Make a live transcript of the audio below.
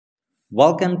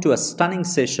Welcome to a stunning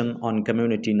session on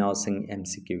Community Nursing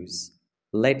MCQs.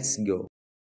 Let's go.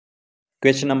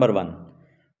 Question number 1.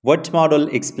 What model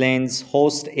explains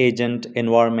host-agent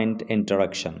environment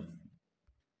interaction?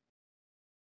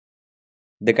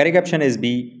 The correct option is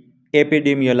B.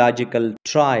 Epidemiological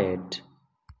triad.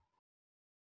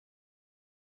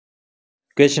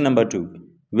 Question number 2.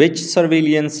 Which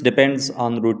surveillance depends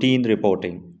on routine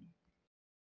reporting?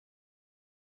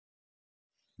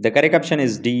 The correct option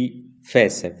is D.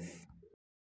 FASEF.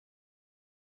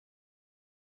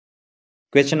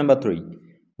 Question number 3.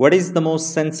 What is the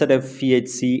most sensitive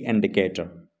VHC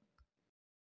indicator?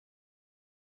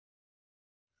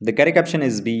 The correct option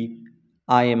is B.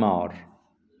 IMR.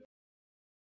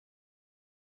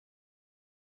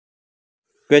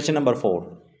 Question number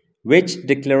 4. Which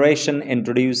declaration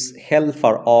introduced Health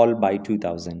for All by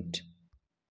 2000?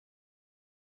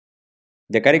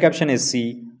 The correct option is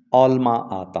C. Alma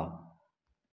Ata.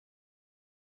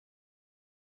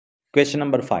 Question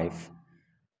number 5.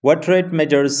 What rate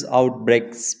measures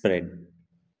outbreak spread?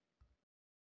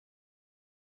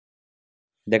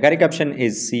 The correct option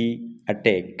is C.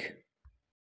 Attack.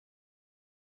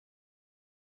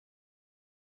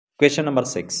 Question number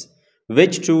 6.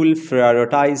 Which tool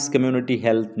prioritizes community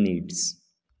health needs?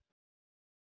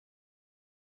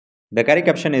 The correct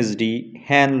option is D.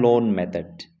 Hand loan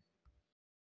method.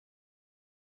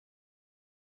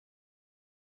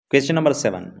 Question number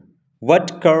 7.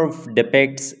 What curve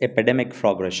depicts epidemic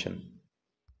progression?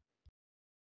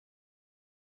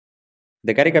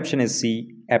 The correct option is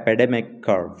C. Epidemic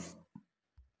curve.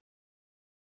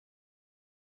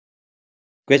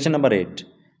 Question number 8.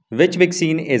 Which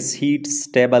vaccine is heat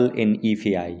stable in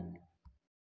EPI?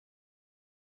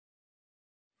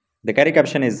 The correct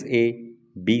option is A.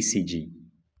 BCG.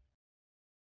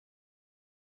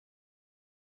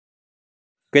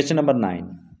 Question number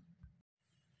 9.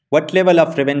 What level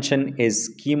of prevention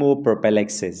is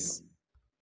chemoprophylaxis?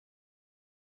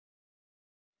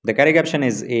 The correct option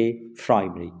is A.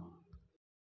 Primary.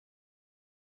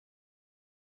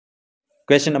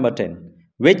 Question number 10.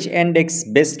 Which index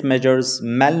best measures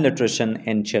malnutrition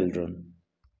in children?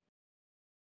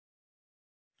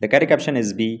 The correct option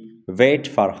is B. Weight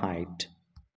for height.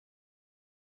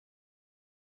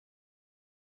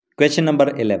 Question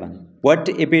number 11. What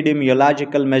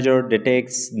epidemiological measure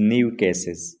detects new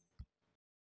cases?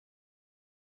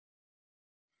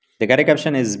 The correct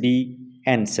option is B.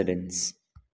 Incidence.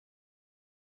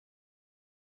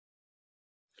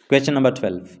 Question number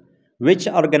 12. Which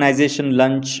organization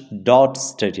launched DOT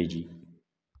strategy?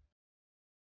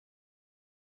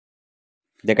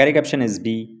 The correct option is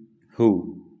B.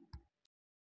 WHO.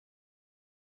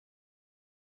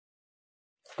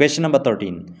 Question number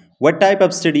 13. What type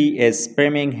of study is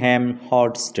Birmingham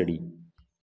Heart Study?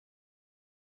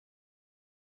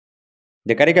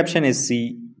 The correct option is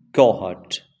C.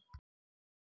 Cohort.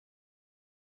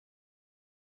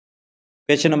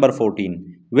 Question number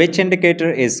 14. Which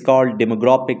indicator is called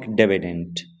demographic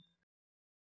dividend?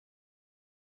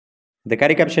 The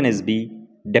correct option is B.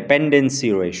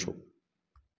 Dependency ratio.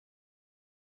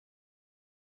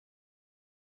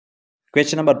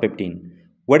 Question number 15.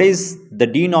 What is the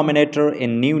denominator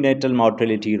in neonatal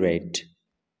mortality rate?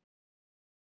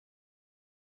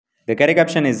 The correct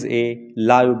option is A.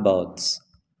 Live births.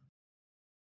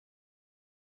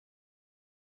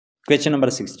 Question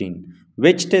number 16.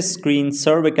 Which test screens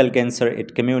cervical cancer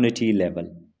at community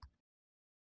level?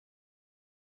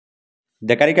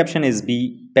 The correct option is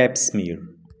B. Pap smear.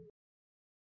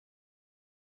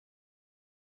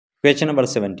 Question number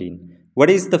 17. What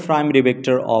is the primary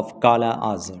vector of Kala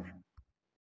Azar?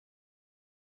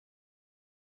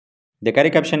 The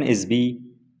correct option is B.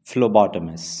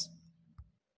 Phlebotomist.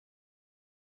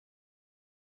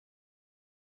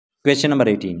 Question number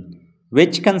 18.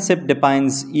 Which concept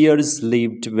defines years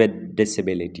lived with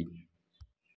disability?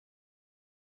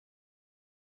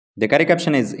 The correct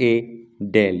option is A.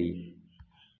 Daily.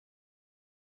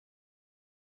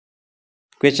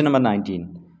 Question number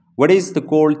 19. What is the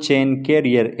cold chain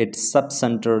carrier at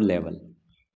subcenter level?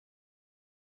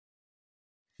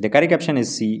 The correct option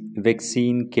is C.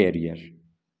 Vaccine carrier.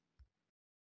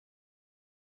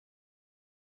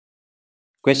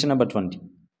 Question number 20.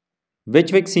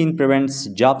 Which vaccine prevents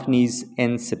Japanese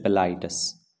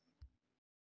encephalitis?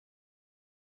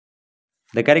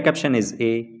 The correct option is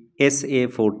A.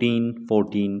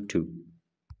 SA-14-14-2.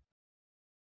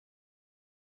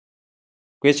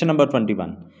 Question number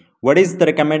 21. What is the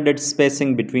recommended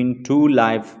spacing between two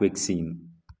live vaccines?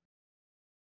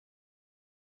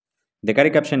 The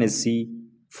correct option is C.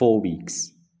 4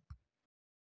 weeks.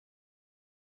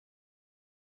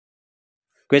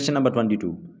 Question number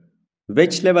 22.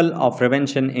 Which level of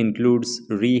prevention includes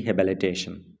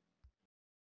rehabilitation?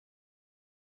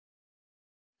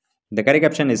 The correct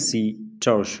option is C.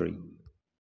 Tertiary.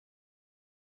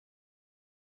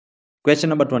 Question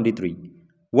number 23.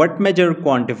 What measure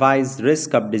quantifies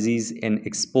risk of disease in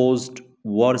exposed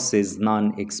versus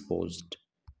non-exposed?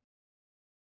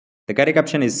 The correct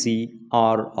option is C.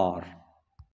 RR.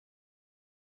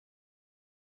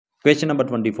 Question number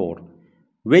 24.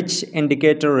 Which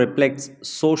indicator reflects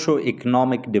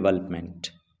socio-economic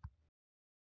development?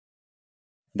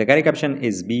 The correct option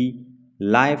is B.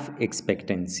 Life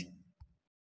expectancy.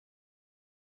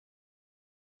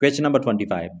 Question number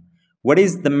 25. What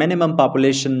is the minimum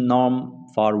population norm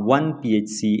for one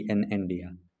PHC in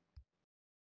India?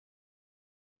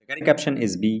 The correct option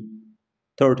is B.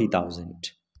 30,000.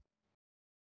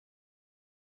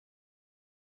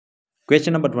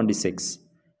 Question number 26.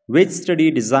 Which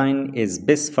study design is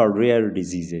best for rare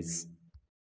diseases?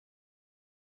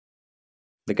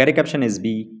 The correct option is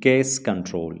B. Case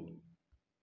control.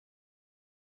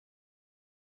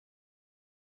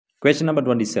 Question number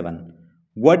 27.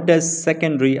 What does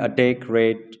secondary attack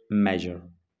rate measure?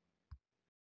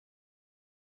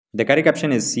 The correct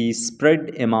option is C.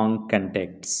 Spread among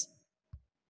contacts.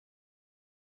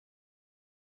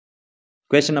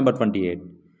 Question number 28.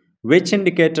 Which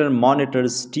indicator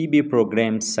monitors TB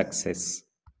program success?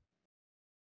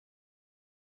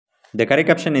 The correct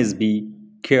option is B.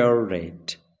 Cure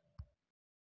rate.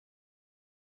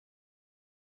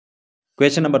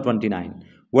 Question number 29.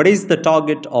 What is the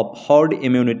target of herd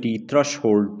immunity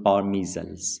threshold for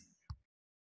measles?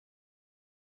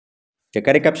 The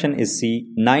correct option is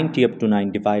C. 90 up to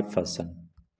 95%.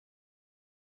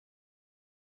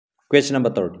 Question number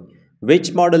 30.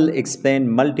 Which model explains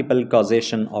multiple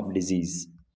causation of disease?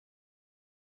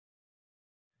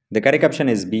 The correct option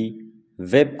is B.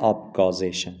 Web of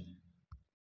causation.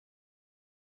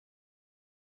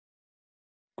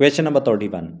 Question number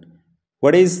 31.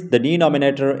 What is the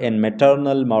denominator in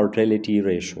maternal mortality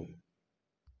ratio?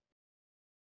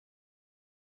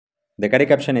 The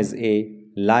correct option is A.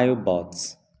 Live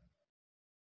births.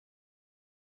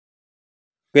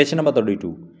 Question number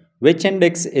 32. Which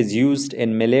index is used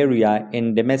in malaria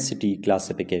endemicity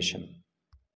classification?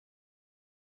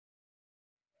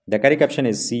 The correct option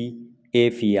is C.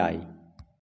 API.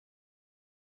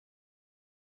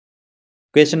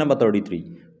 Question number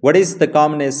 33. What is the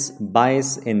commonest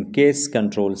bias in case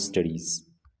control studies?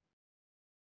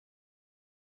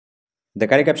 The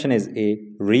correct option is A.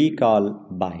 Recall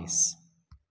bias.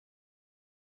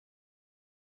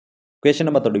 Question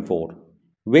number 34.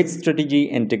 Which strategy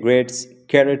integrates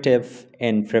curative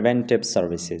and preventive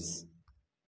services?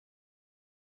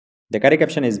 The correct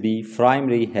option is B.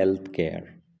 Primary health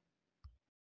care.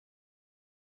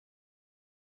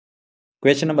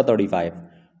 Question number 35.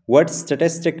 What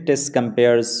statistic test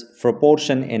compares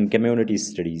proportion in community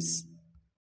studies?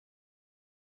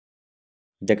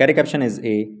 The correct option is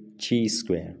A.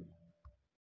 Chi-square.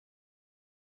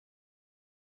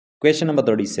 Question number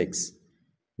 36.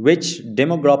 Which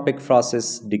demographic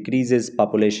process decreases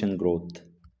population growth?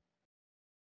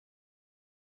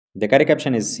 The correct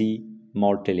option is C.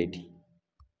 Mortality.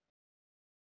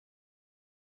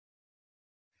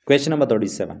 Question number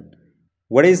 37.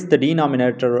 What is the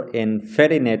denominator in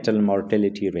perinatal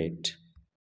mortality rate?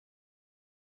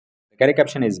 The correct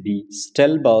option is B.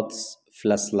 Stillbirths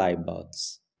plus live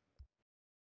births.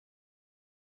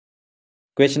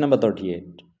 Question number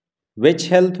 38. Which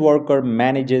health worker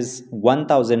manages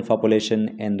 1000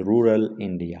 population in rural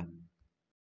India?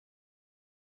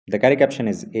 The correct option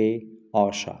is A.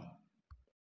 ASHA.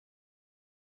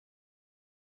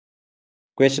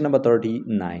 Question number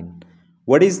 39.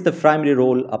 What is the primary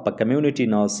role of a community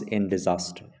nurse in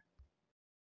disaster?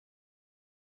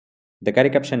 The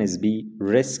correct option is B.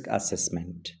 Risk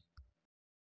assessment.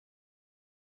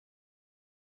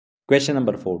 Question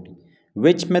number 40.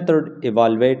 Which method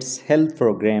evaluates health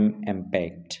program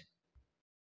impact?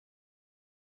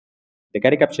 The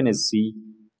correct option is C.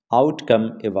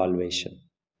 Outcome evaluation.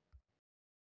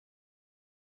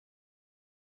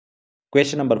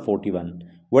 Question number 41.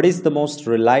 What is the most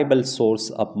reliable source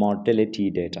of mortality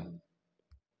data?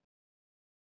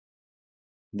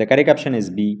 The correct option is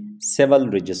B. Civil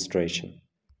registration.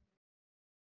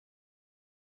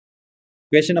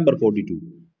 Question number 42.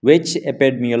 Which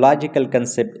epidemiological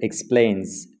concept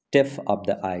explains tip of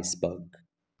the iceberg?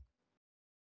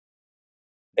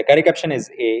 The correct option is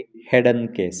A.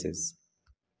 Hidden cases.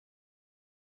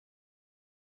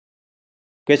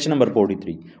 Question number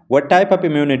 43. What type of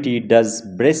immunity does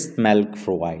breast milk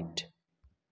provide?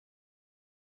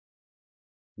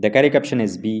 The correct option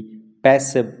is B.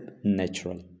 Passive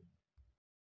natural.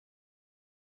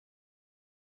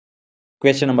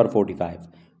 Question number 45.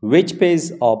 Which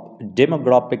phase of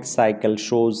demographic cycle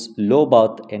shows low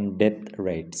birth and death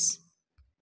rates?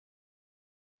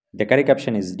 The correct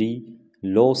option is D.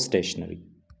 Low stationary.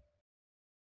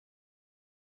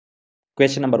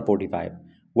 Question number 45.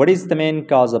 What is the main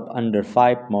cause of under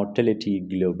 5 mortality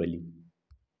globally?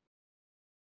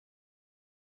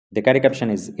 The correct option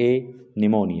is A.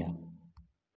 Pneumonia.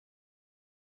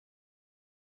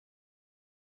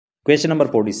 Question number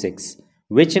 46.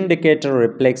 Which indicator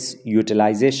reflects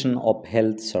utilization of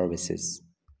health services?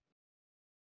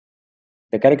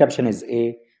 The correct option is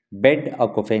A. Bed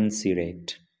occupancy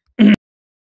rate.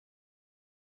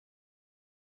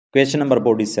 Question number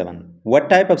 47. What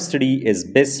type of study is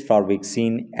best for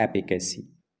vaccine efficacy?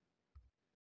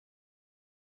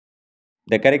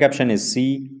 The correct option is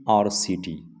C.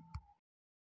 RCT.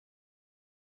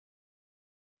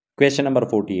 Question number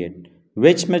 48.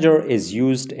 Which measure is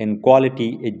used in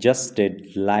quality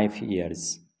adjusted life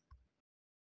years?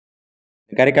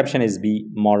 The correct option is B.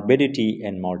 Morbidity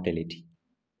and mortality.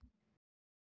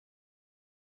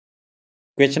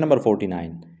 Question number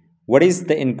 49. What is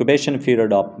the incubation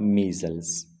period of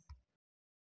measles?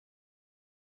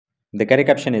 The correct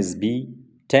option is B.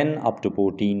 10 up to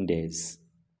 14 days.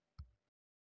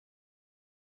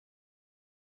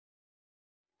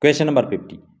 Question number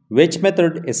 50. Which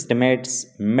method estimates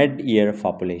mid-year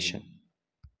population?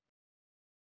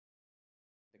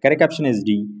 The correct option is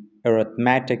D.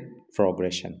 Arithmetic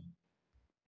progression.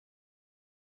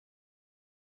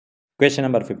 Question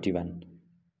number 51.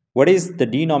 What is the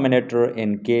denominator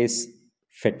in case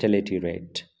fatality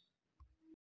rate?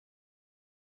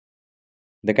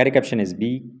 The correct option is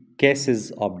B.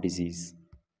 Cases of disease.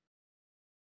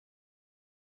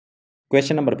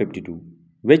 Question number 52.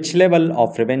 Which level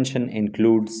of prevention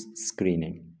includes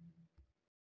screening?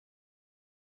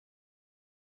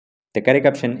 The correct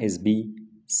option is B.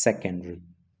 Secondary.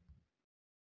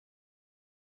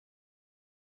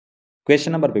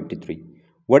 Question number 53.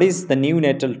 What is the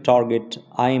neonatal target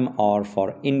IMR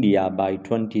for India by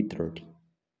 2030?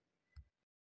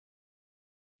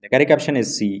 The correct option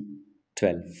is C.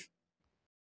 12.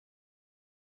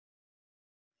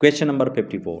 Question number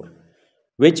 54.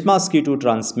 Which mosquito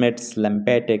transmits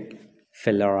lymphatic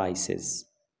filariasis?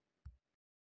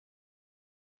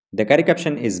 The correct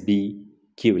option is B.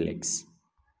 Culex.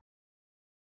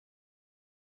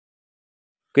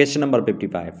 Question number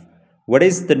 55. What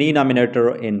is the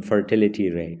denominator in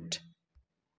fertility rate?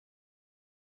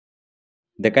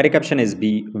 The correct option is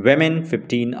B. Women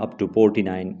 15 up to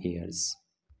 49 years.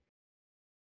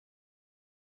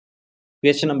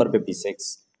 Question number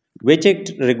 56. Which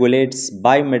act regulates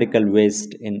biomedical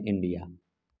waste in India?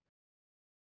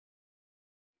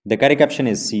 The correct option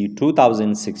is C.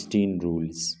 2016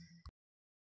 rules.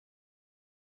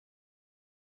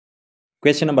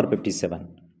 Question number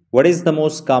 57. What is the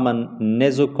most common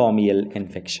nosocomial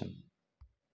infection?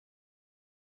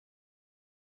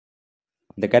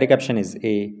 The correct option is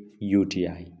A.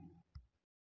 UTI.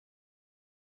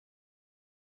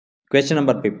 Question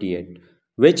number 58.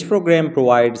 Which program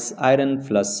provides iron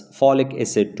plus folic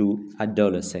acid to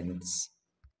adolescents?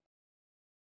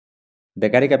 The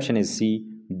correct option is C.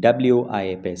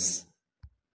 WIFS.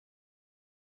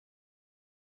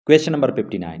 Question number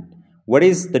 59. What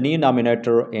is the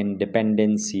denominator in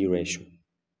dependency ratio?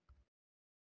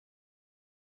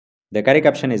 The correct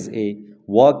option is A.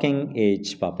 Working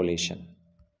age population.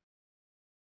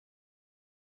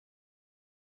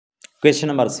 Question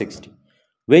number 60.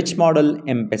 Which model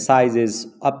emphasizes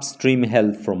upstream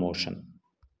health promotion?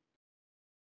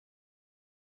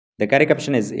 The correct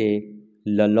option is A.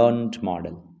 Lalonde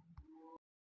model.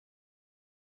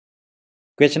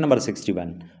 Question number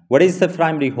 61. What is the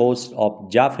primary host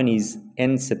of Japanese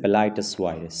encephalitis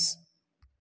virus?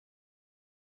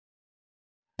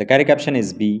 The correct option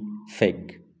is B.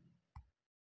 Fig.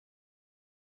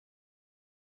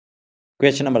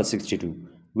 Question number 62.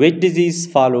 Which disease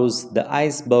follows the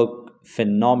iceberg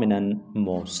phenomenon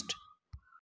most?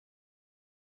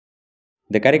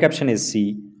 The correct option is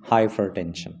C.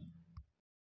 Hypertension.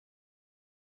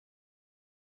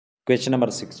 Question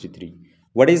number 63.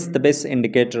 What is the best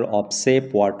indicator of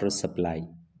safe water supply?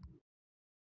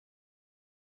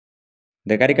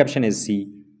 The correct option is C.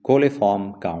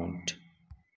 Coliform count.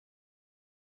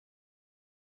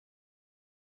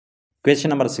 Question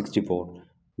number 64.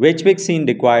 Which vaccine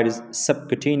requires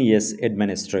subcutaneous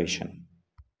administration?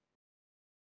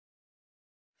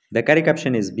 The correct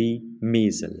option is B.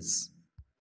 Measles.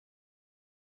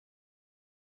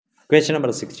 Question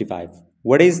number 65.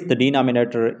 What is the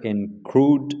denominator in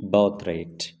crude birth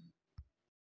rate?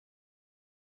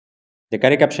 The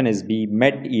correct option is B.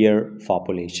 Mid-year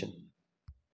population.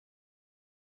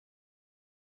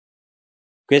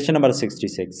 Question number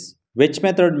 66. Which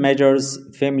method measures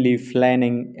family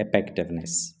planning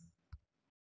effectiveness?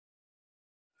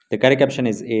 The correct option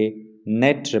is A.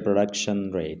 Net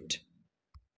reproduction rate.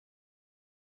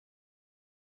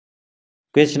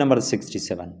 Question number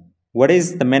 67. What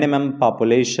is the minimum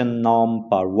population norm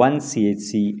per 1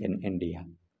 CHC in India?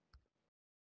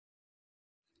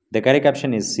 The correct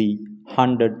option is C.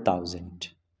 100,000.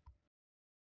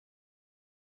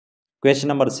 Question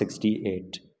number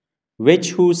 68. Which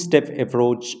two-step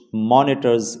approach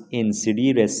monitors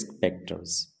NCD risk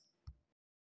factors?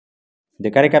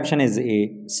 The correct option is A.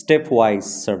 Stepwise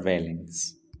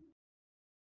surveillance.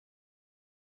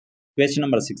 Question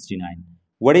number 69.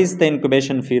 What is the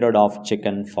incubation period of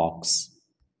chicken pox?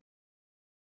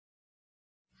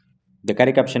 The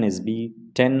correct option is B.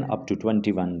 10 up to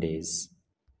 21 days.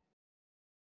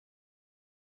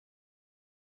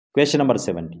 Question number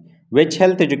 70. Which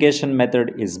health education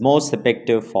method is most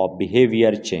effective for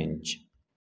behavior change?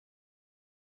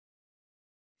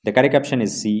 The correct option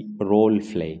is C. Role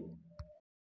play.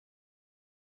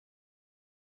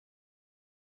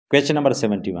 Question number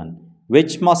 71.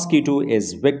 Which mosquito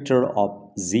is vector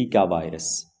of Zika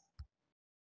virus?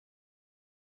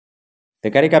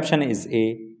 The correct option is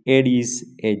A. Aedes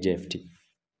aegypti.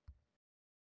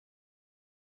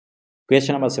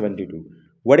 Question number 72.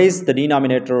 What is the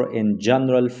denominator in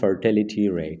general fertility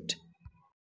rate?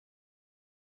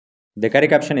 The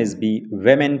correct option is B.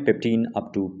 Women 15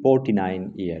 up to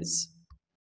 49 years.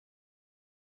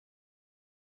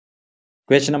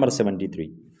 Question number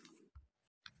 73.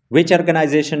 Which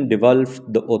organization developed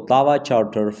the Ottawa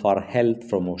Charter for Health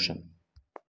Promotion?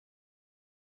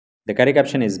 The correct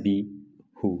option is B.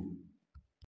 WHO.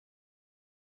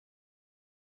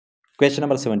 Question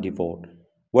number 74.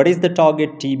 What is the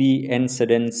target TB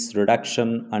incidence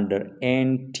reduction under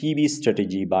End-TB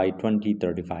strategy by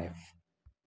 2035?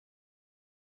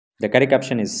 The correct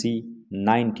option is C.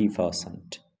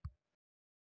 90%.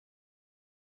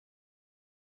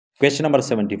 Question number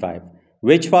 75.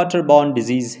 Which waterborne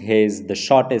disease has the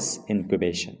shortest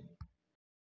incubation?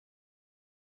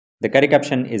 The correct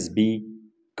option is B.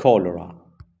 Cholera.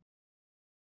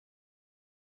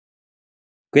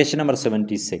 Question number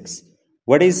 76.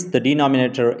 What is the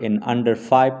denominator in under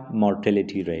 5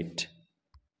 mortality rate?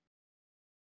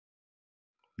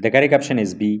 The correct option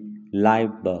is B.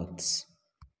 Live births.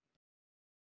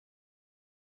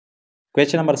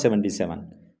 Question number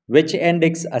 77. Which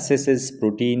index assesses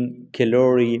protein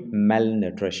calorie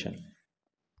malnutrition?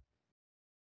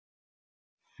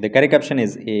 The correct option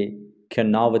is A.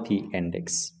 Karnavati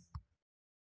index.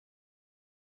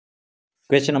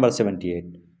 Question number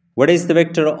 78. What is the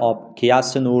vector of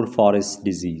Chiasanur forest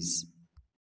disease?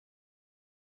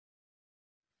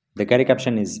 The correct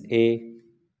option is A.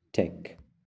 Tick.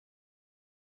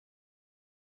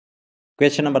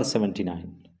 Question number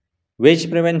 79.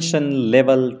 Which prevention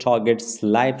level targets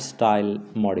lifestyle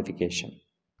modification?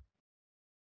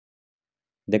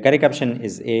 The correct option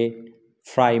is A.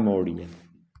 Primordial.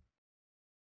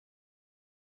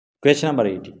 Question number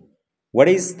 80. What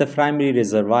is the primary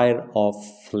reservoir of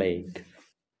plague?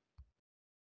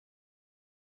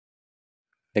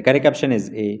 The correct option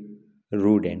is A.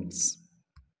 Rodents.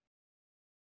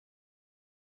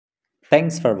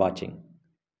 Thanks for watching.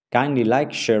 Kindly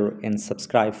like, share and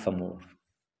subscribe for more.